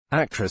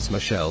Actress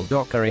Michelle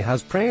Dockery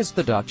has praised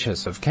the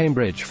Duchess of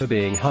Cambridge for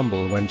being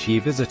humble when she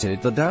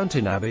visited the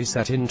Downton Abbey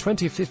set in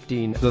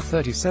 2015. The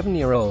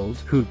 37-year-old,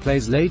 who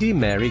plays Lady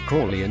Mary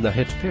Crawley in the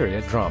hit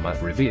period drama,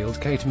 revealed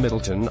Kate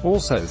Middleton,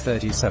 also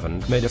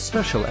 37, made a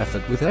special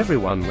effort with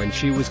everyone when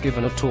she was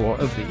given a tour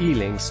of the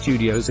Ealing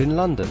Studios in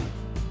London.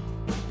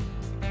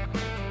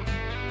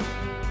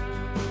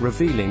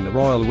 Revealing the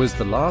royal was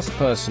the last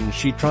person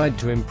she tried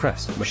to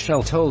impress,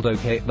 Michelle told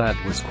OK that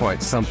was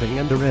quite something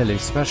and a really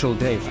special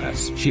day for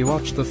us. She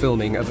watched the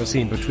filming of a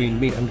scene between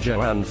me and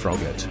Joanne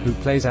Froggatt, who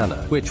plays Anna,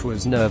 which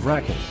was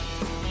nerve-wracking.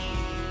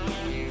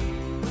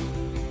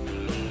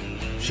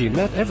 She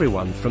met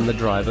everyone from the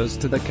drivers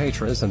to the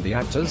caterers and the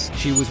actors.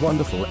 She was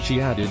wonderful. She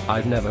added,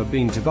 "I've never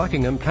been to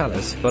Buckingham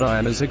Palace, but I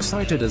am as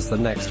excited as the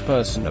next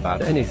person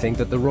about anything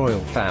that the royal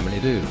family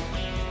do.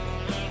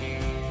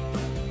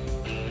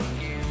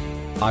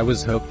 I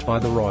was hooked by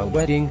the royal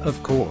wedding,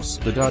 of course."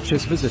 The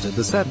Duchess visited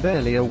the set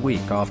barely a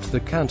week after the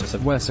Countess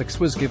of Wessex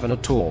was given a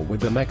tour with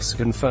the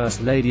Mexican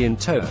First Lady in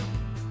tow.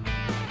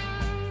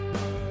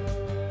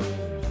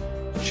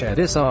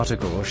 This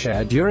article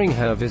shared during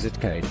her visit.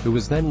 Kate, who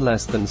was then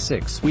less than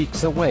 6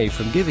 weeks away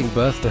from giving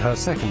birth to her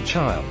second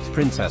child,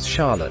 Princess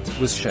Charlotte,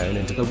 was shown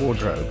into the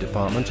wardrobe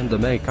department and the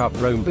makeup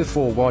room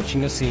before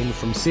watching a scene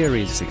from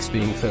Series 6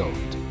 being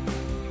filmed.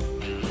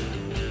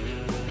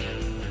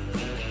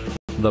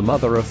 The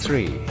mother of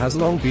three has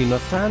long been a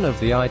fan of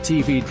the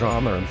ITV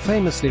drama and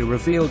famously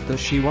revealed that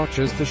she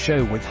watches the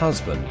show with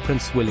husband,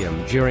 Prince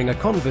William, during a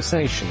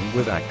conversation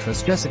with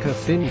actress Jessica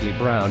Findlay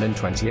Brown in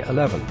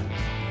 2011.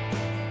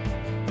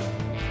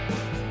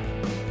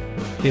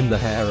 In the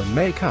hair and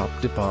makeup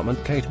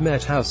department, Kate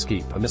met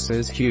housekeeper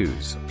Mrs.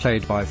 Hughes,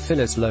 played by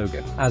Phyllis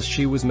Logan, as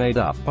she was made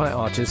up by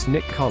artist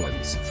Nick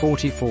Collins,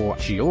 44.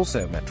 She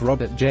also met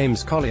Robert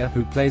James Collier,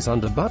 who plays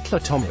under butler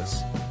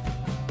Thomas.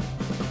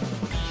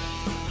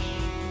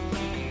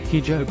 He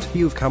joked,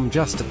 "You've come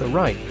just at the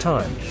right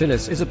time.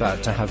 Phyllis is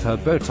about to have her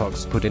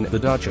Botox put in." The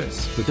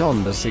Duchess, who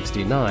donned the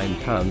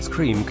 £69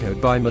 cream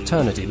coat by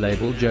maternity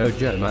label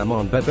Jojo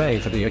Maman Bébé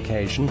for the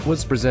occasion,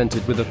 was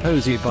presented with a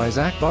posy by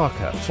Zach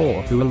Barker,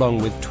 4, who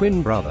along with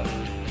twin brother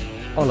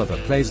Oliver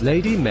plays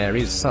Lady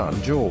Mary's son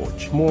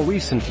George. More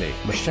recently,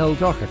 Michelle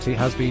Dockery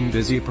has been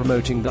busy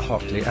promoting the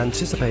hotly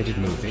anticipated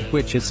movie,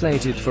 which is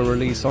slated for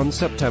release on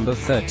September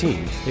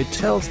 13th. It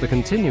tells the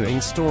continuing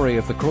story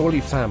of the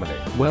Crawley family,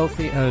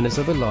 wealthy owners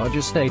of a large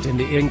estate in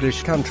the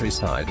English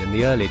countryside in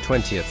the early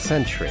 20th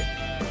century.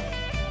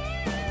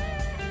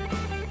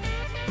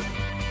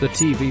 The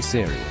TV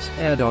series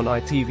aired on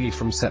ITV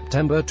from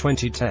September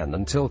 2010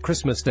 until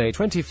Christmas Day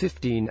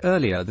 2015.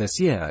 Earlier this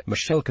year,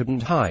 Michelle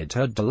couldn't hide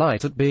her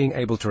delight at being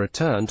able to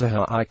return to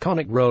her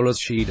iconic role as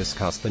she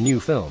discussed the new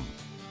film.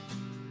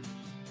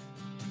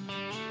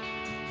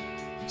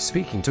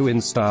 Speaking to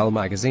InStyle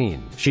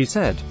magazine, she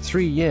said,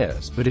 "3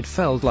 years, but it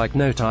felt like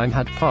no time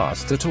had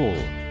passed at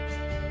all.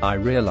 I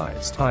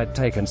realized I'd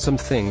taken some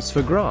things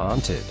for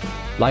granted,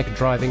 like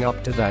driving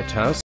up to that house